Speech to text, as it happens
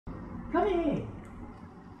Come here.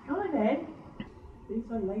 Come on then. Being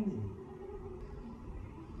so lazy.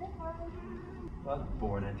 That's a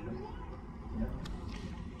boring entrance. Yeah.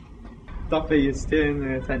 Duffy is stealing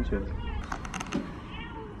the attention.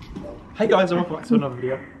 Hey guys, and welcome back to another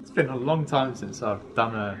video. It's been a long time since I've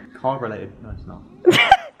done a car related. No, it's not. That's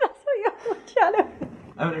what you're on channel.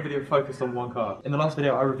 I haven't a video focused on one car. In the last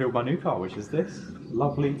video I revealed my new car, which is this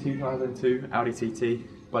lovely 2002 Audi TT,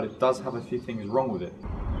 but it does have a few things wrong with it.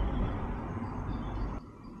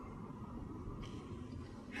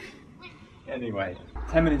 Anyway,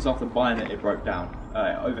 10 minutes after buying it, it broke down.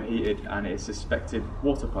 It overheated and it's suspected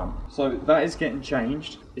water pump. So that is getting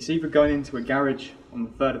changed. It's either going into a garage on the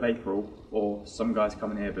 3rd of April or some guy's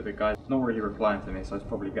coming here, but the guy's not really replying to me, so it's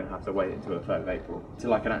probably going to have to wait until the 3rd of April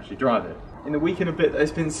till I can actually drive it. In the week and a bit that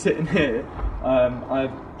it's been sitting here,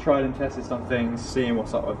 I've tried and tested some things, seeing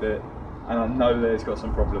what's up with it, and I know that it's got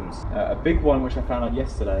some problems. A big one which I found out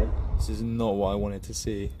yesterday. This is not what I wanted to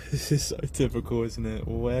see. This is so typical, isn't it?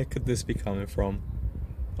 Where could this be coming from?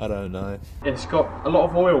 I don't know. It's got a lot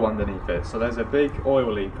of oil underneath it, so there's a big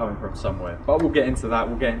oil leak coming from somewhere. But we'll get into that,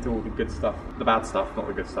 we'll get into all the good stuff. The bad stuff, not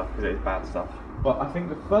the good stuff, because it is bad stuff. But I think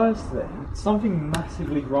the first thing, something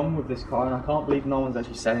massively wrong with this car, and I can't believe no one's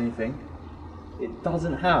actually said anything. It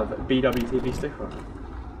doesn't have a BWTV sticker on it.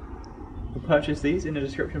 We'll purchase these in the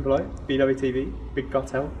description below. BWTV,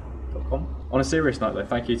 bigcartel.com. On a serious note though,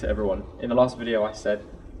 thank you to everyone. In the last video I said,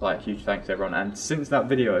 like, huge thanks to everyone, and since that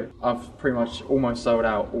video I've pretty much almost sold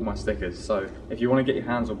out all my stickers, so if you want to get your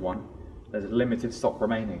hands on one, there's a limited stock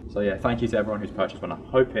remaining. So yeah, thank you to everyone who's purchased one. I'm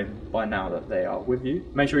hoping by now that they are with you.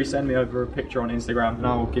 Make sure you send me over a picture on Instagram and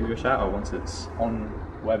I'll give you a shout out once it's on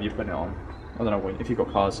whatever you're putting it on. I don't know if you've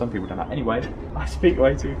got cars, some people don't have. Anyway, I speak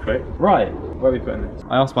way too quick. Right, where are we putting this?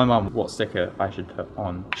 I asked my mum what sticker I should put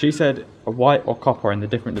on. She said a white or copper in the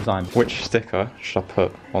different design. Which sticker should I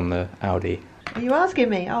put on the Audi? Are you asking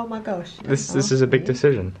me? Oh my gosh. This is a big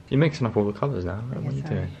decision. You're mixing up all the colours now. What are you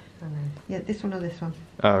doing? I know. Yeah, this one or this one.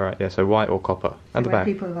 Oh right, yeah, so white or copper. And the back.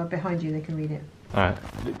 People are behind you, they can read it. Alright,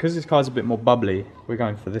 because this car's a bit more bubbly, we're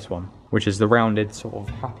going for this one, which is the rounded sort of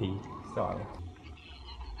happy style.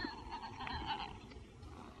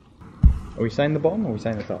 Are we saying the bottom or are we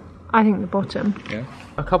saying the top? I think the bottom. Yeah.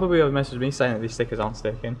 A couple of people have messaged me saying that these stickers aren't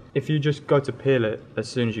sticking. If you just go to peel it as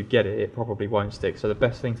soon as you get it, it probably won't stick. So the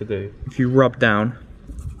best thing to do, if you rub down,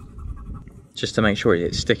 just to make sure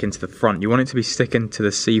it's sticking to the front, you want it to be sticking to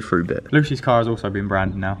the see-through bit. Lucy's car has also been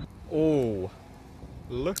branded now. Oh,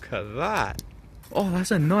 look at that. Oh,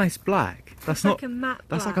 that's a nice black. That's not like a matte black.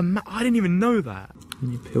 That's like a matte. I didn't even know that.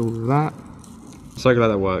 And you peel that. So glad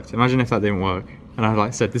that worked. Imagine if that didn't work. And I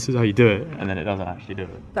like said, this is how you do it, and then it doesn't actually do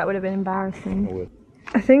it. That would have been embarrassing. It would.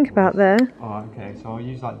 I think about there. Oh, okay. So I'll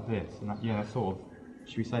use like this, and that, yeah, sort of.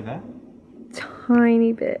 Should we say there?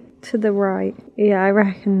 Tiny bit to the right. Yeah, I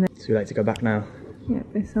reckon that. Too late to go back now. Yep,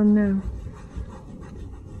 it's on now.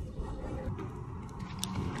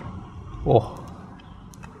 Oh,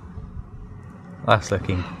 that's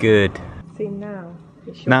looking good. See now.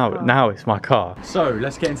 Now it's my car. So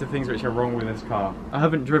let's get into things which are wrong with this car. I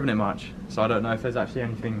haven't driven it much, so I don't know if there's actually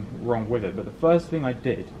anything wrong with it. But the first thing I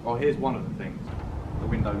did, oh, here's one of the things. The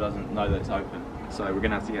window doesn't know that it's open, so we're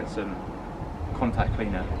gonna have to get some contact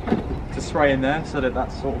cleaner to spray in there so that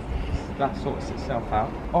that sorts itself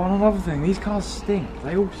out. Oh, and another thing, these cars stink.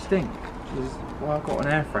 They all stink. Well, I've got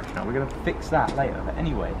an air freshener. We're gonna fix that later. But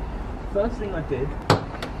anyway, first thing I did,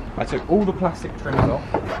 I took all the plastic trims off.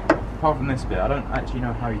 Apart from this bit, I don't actually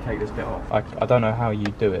know how you take this bit off. I don't know how you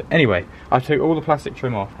do it. Anyway, I took all the plastic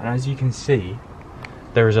trim off, and as you can see,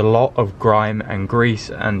 there is a lot of grime and grease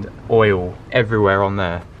and oil everywhere on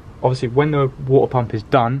there. Obviously, when the water pump is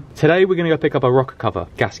done, today we're going to go pick up a rocker cover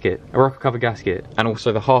gasket, and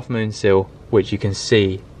also the half moon seal, which you can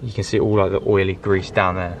see all like the oily grease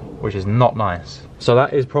down there, which is not nice. So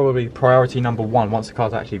that is probably priority number one once the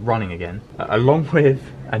car's actually running again, along with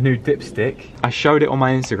a new dipstick. I showed it on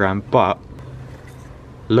my Instagram, but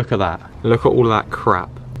look at that. Look at all of that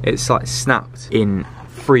crap. It's like snapped in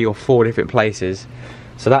 3 or 4 different places.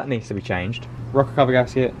 So that needs to be changed. Rocker cover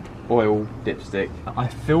gasket, oil, dipstick. I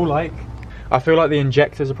feel like the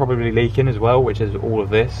injectors are probably leaking as well, which is all of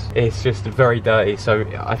this. It's just very dirty, so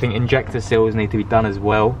I think injector seals need to be done as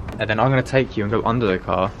well. And then I'm gonna take you and go under the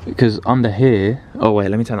car, because under here, oh wait,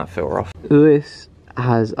 let me turn that filter off. This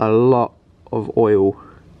has a lot of oil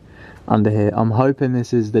under here. I'm hoping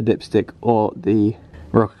this is the dipstick or the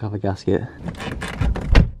rocker cover gasket.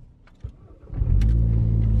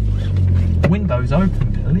 Windows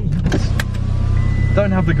open, please.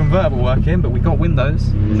 Don't have the convertible working, but we got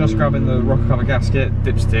windows. Just grabbing the rocker cover gasket,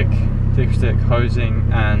 dipstick, hosing,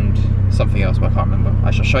 and something else, but I can't remember.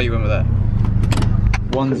 I shall show you when we're there.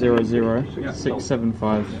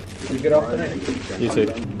 100675. You get off today? You too.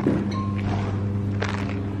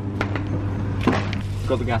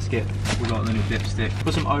 Got the gasket, we got the new dipstick.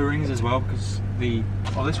 Put some O-rings as well, because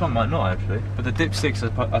oh, this one might not actually, but the dipsticks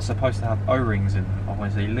are supposed to have O-rings in them,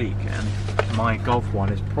 otherwise they leak, and my Golf one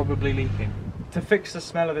is probably leaking. To fix the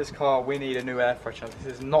smell of this car, we need a new air freshener.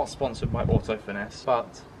 This is not sponsored by Auto Finesse,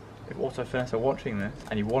 but if Auto Finesse are watching this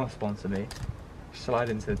and you want to sponsor me, slide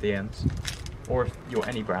into the DMs. Or if you're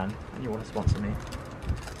any brand and you want to sponsor me,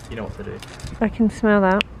 you know what to do. I can smell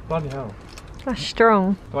that. Bloody hell. That's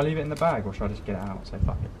strong. Do I leave it in the bag or should I just get it out and say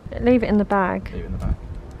fuck it? Leave it in the bag. Leave it in the bag.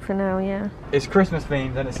 For now, yeah. It's Christmas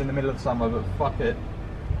themed and it's in the middle of summer, but fuck it.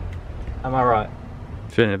 Am I right?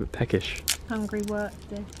 Feeling a bit peckish. Hungry work,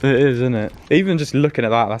 dude. It is, isn't it? Even just looking at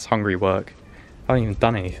that, that's hungry work. I haven't even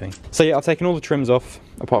done anything. So yeah, I've taken all the trims off,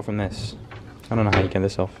 apart from this. I don't know how you get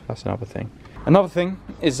this off, that's another thing. Another thing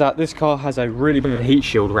is that this car has a really big heat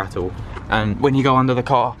shield rattle. And when you go under the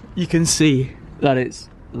car, you can see that it's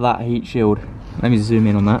that heat shield. Let me zoom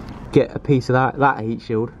in on that. Get a piece of that heat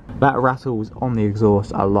shield. That rattles on the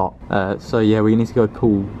exhaust a lot. So yeah, we need to go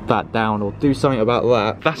pull that down or do something about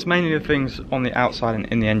that. That's mainly the things on the outside and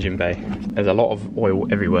in the engine bay. There's a lot of oil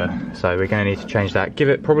everywhere, so we're gonna need to change that.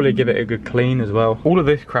 Probably give it a good clean as well. All of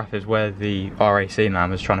this crap is where the RAC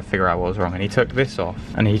man was trying to figure out what was wrong, and he took this off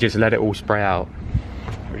and he just let it all spray out,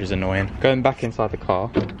 which is annoying. Going back inside the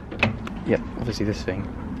car, yep, obviously this thing,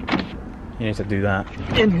 you need to do that.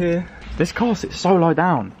 In here, this car sits so low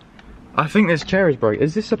down. I think this chair is broken.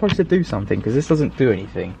 Is this supposed to do something? Because this doesn't do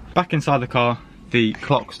anything. Back inside the car, the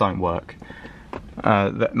clocks don't work.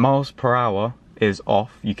 The miles per hour is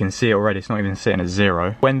off. You can see it already, it's not even sitting at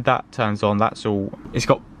 0. When that turns on, that's all, it's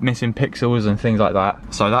got missing pixels and things like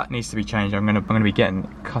that. So that needs to be changed. I'm gonna be getting a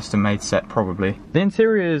custom made set probably. The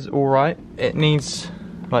interior is all right. It needs,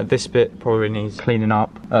 like this bit probably needs cleaning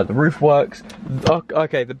up. The roof works.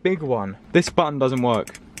 Okay, the big one. This button doesn't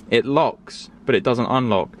work. It locks, but it doesn't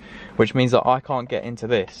unlock, which means that I can't get into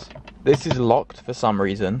this. This is locked for some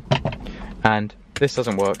reason, and this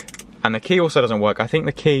doesn't work. And the key also doesn't work. I think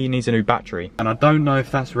the key needs a new battery, and I don't know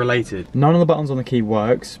if that's related. None of the buttons on the key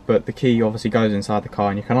works, but the key obviously goes inside the car,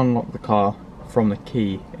 and you can unlock the car from the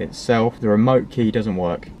key itself. The remote key doesn't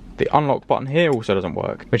work. The unlock button here also doesn't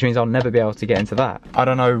work, which means I'll never be able to get into that. I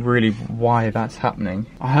don't know really why that's happening.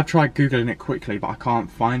 I have tried Googling it quickly, but I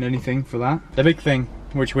can't find anything for that. The big thing,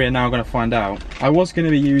 which we are now going to find out. I was going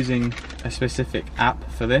to be using a specific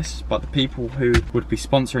app for this, but the people who would be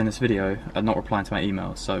sponsoring this video are not replying to my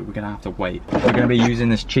emails, so we're going to have to wait. We're going to be using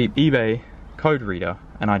this cheap eBay code reader,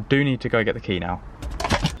 and I do need to go get the key now.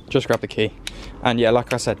 Just grab the key. And yeah,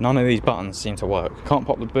 like I said, none of these buttons seem to work. You can't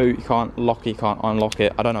pop the boot, you can't lock it, you can't unlock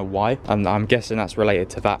it. I don't know why, and I'm guessing that's related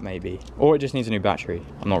to that maybe. Or it just needs a new battery.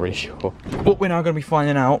 I'm not really sure. What we're now going to be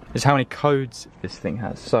finding out is how many codes this thing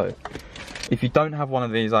has. So, if you don't have one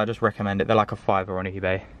of these, I just recommend it. They're like a $5 on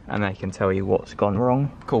eBay, and they can tell you what's gone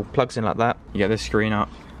wrong. Cool, plugs in like that. You get this screen up,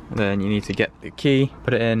 then you need to get the key,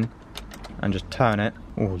 put it in, and just turn it.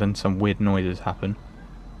 Oh, then some weird noises happen.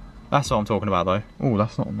 That's what I'm talking about though. Oh,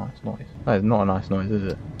 that's not a nice noise. That is not a nice noise,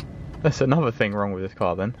 is it? That's another thing wrong with this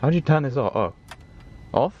car then. How do you turn this off? Oh.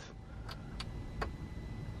 Off?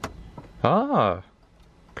 Ah.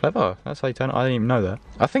 Clever. That's how you turn it. I didn't even know that.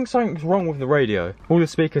 I think something's wrong with the radio. All the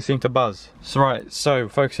speakers seem to buzz. So right, so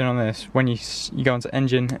focusing on this. When you go into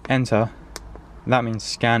engine, enter. That means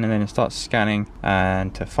scan, and then it starts scanning.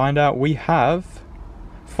 And to find out, we have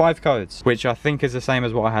 5 codes, which I think is the same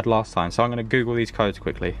as what I had last time. So I'm going to Google these codes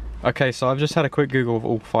quickly. Okay, so I've just had a quick Google of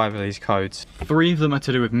all 5 of these codes. 3 of them are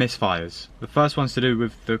to do with misfires. The first one's to do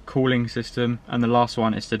with the cooling system, and the last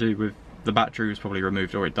one is to do with the battery was probably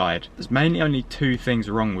removed or it died. There's mainly only 2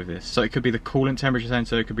 things wrong with this. So it could be the coolant temperature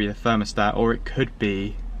sensor, it could be the thermostat, or it could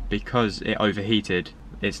be because it overheated,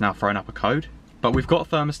 it's now thrown up a code. But we've got a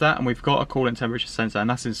thermostat and we've got a coolant temperature sensor, and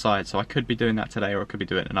that's inside, so I could be doing that today or I could be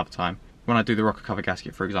doing it another time. When I do the rocker cover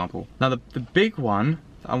gasket, for example. Now the big one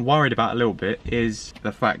that I'm worried about a little bit is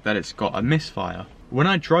the fact that it's got a misfire. When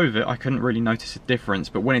I drove it, I couldn't really notice a difference,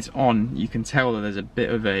 but when it's on, you can tell that there's a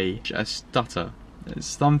bit of a stutter. There's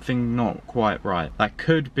something not quite right. That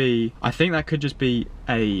could be, I think that could just be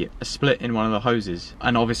a split in one of the hoses.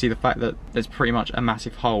 And obviously the fact that there's pretty much a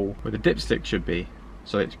massive hole where the dipstick should be.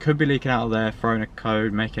 So it could be leaking out of there, throwing a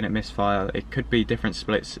code, making it misfire. It could be different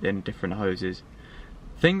splits in different hoses.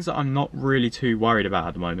 Things that I'm not really too worried about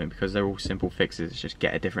at the moment because they're all simple fixes. Just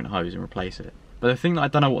get a different hose and replace it. But the thing that I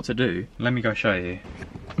don't know what to do, let me go show you.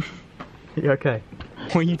 You okay?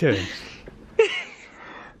 What are you doing?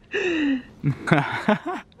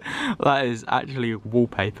 That is actually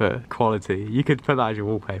wallpaper quality. You could put that as your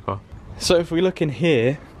wallpaper. So if we look in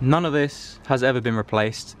here, none of this has ever been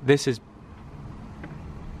replaced. This is...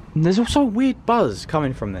 There's also a weird buzz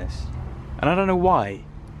coming from this. And I don't know why.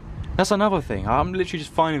 That's another thing. I'm literally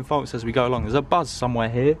just finding faults as we go along. There's a buzz somewhere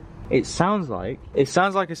here. It sounds like it's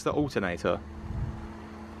the alternator.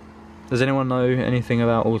 Does anyone know anything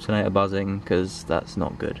about alternator buzzing? Because that's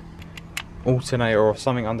not good. Alternator or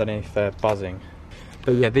something underneath there buzzing.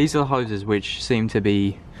 But yeah, these are the hoses which seem to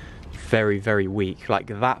be very, very weak. Like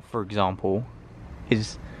that, for example,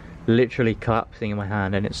 is literally collapsing in my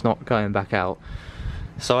hand and it's not going back out.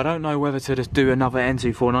 So I don't know whether to just do another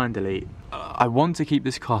N249 delete. I want to keep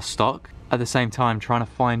this car stock. At the same time, trying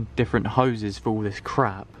to find different hoses for all this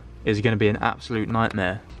crap is going to be an absolute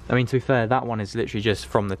nightmare. I mean, to be fair, that one is literally just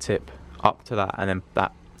from the tip up to that, and then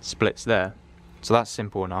that splits there. So that's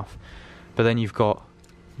simple enough. But then you've got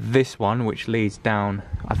this one, which leads down,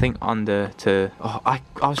 I think, under to... Oh, I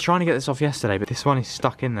was trying to get this off yesterday, but this one is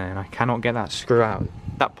stuck in there, and I cannot get that screw out.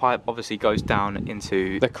 That pipe obviously goes down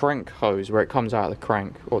into the crank hose, where it comes out of the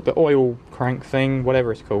crank, or the oil crank thing,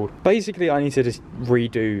 whatever it's called. Basically, I need to just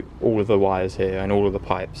redo all of the wires here and all of the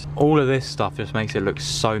pipes. All of this stuff just makes it look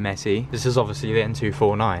so messy. This is obviously the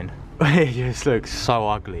N249. It just looks so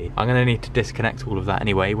ugly. I'm gonna need to disconnect all of that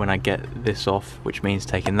anyway when I get this off, which means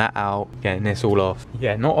taking that out, getting this all off.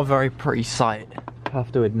 Yeah, not a very pretty sight, I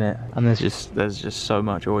have to admit. And there's just so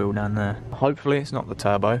much oil down there. Hopefully it's not the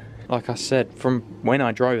turbo. Like I said, from when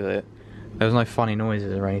I drove it, there was no funny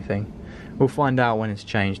noises or anything. We'll find out when it's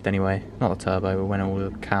changed anyway. Not the turbo, but when all the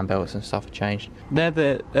cam belts and stuff are changed. They're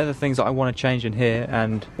the things that I want to change in here,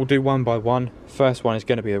 and we'll do one by one. First one is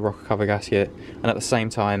going to be the rocker cover gasket, and at the same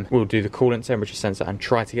time, we'll do the coolant temperature sensor and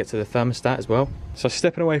try to get to the thermostat as well. So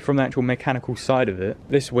stepping away from the actual mechanical side of it,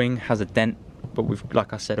 this wing has a dent, but we've,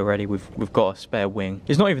 like I said already, we've got a spare wing.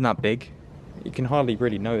 It's not even that big. You can hardly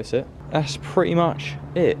really notice it. That's pretty much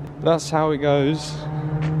it. That's how it goes.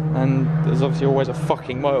 And there's obviously always a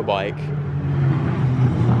fucking motorbike.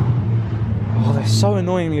 Oh, they're so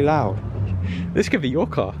annoyingly loud. This could be your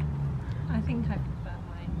car. I think I prefer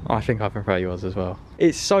mine. I think I prefer yours as well.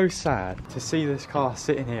 It's so sad to see this car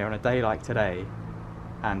sitting here on a day like today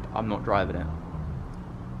and I'm not driving it.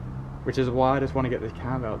 Which is why I just want to get this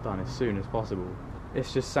cam belt done as soon as possible.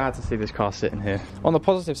 It's just sad to see this car sitting here. On the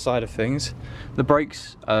positive side of things, the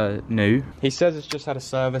brakes are new. He says it's just had a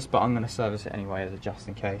service, but I'm going to service it anyway as a just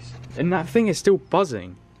in case. And that thing is still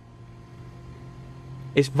buzzing.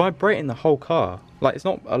 It's vibrating the whole car. Like, it's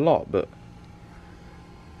not a lot, but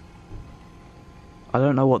I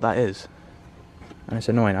don't know what that is. And it's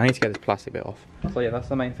annoying. I need to get this plastic bit off. So yeah, that's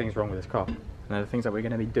the main things wrong with this car. And they're the things that we're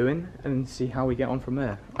going to be doing and see how we get on from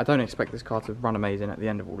there. I don't expect this car to run amazing at the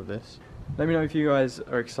end of all of this. Let me know if you guys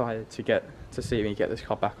are excited to see me get this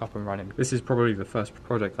car back up and running. This is probably the first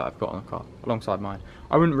project that I've got on the car, alongside mine.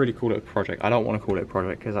 I wouldn't really call it a project. I don't want to call it a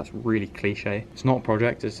project because that's really cliche. It's not a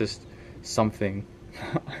project, it's just something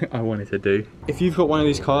I wanted to do. If you've got one of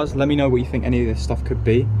these cars, let me know what you think any of this stuff could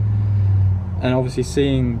be. And obviously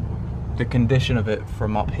seeing the condition of it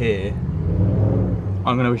from up here,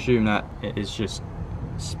 I'm going to assume that it is just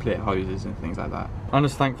split hoses and things like that. I'm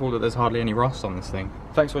just thankful that there's hardly any rust on this thing.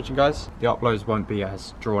 Thanks for watching, guys. The uploads won't be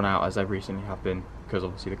as drawn out as they recently have been because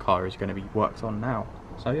obviously the car is going to be worked on now.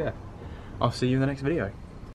 So yeah, I'll see you in the next video.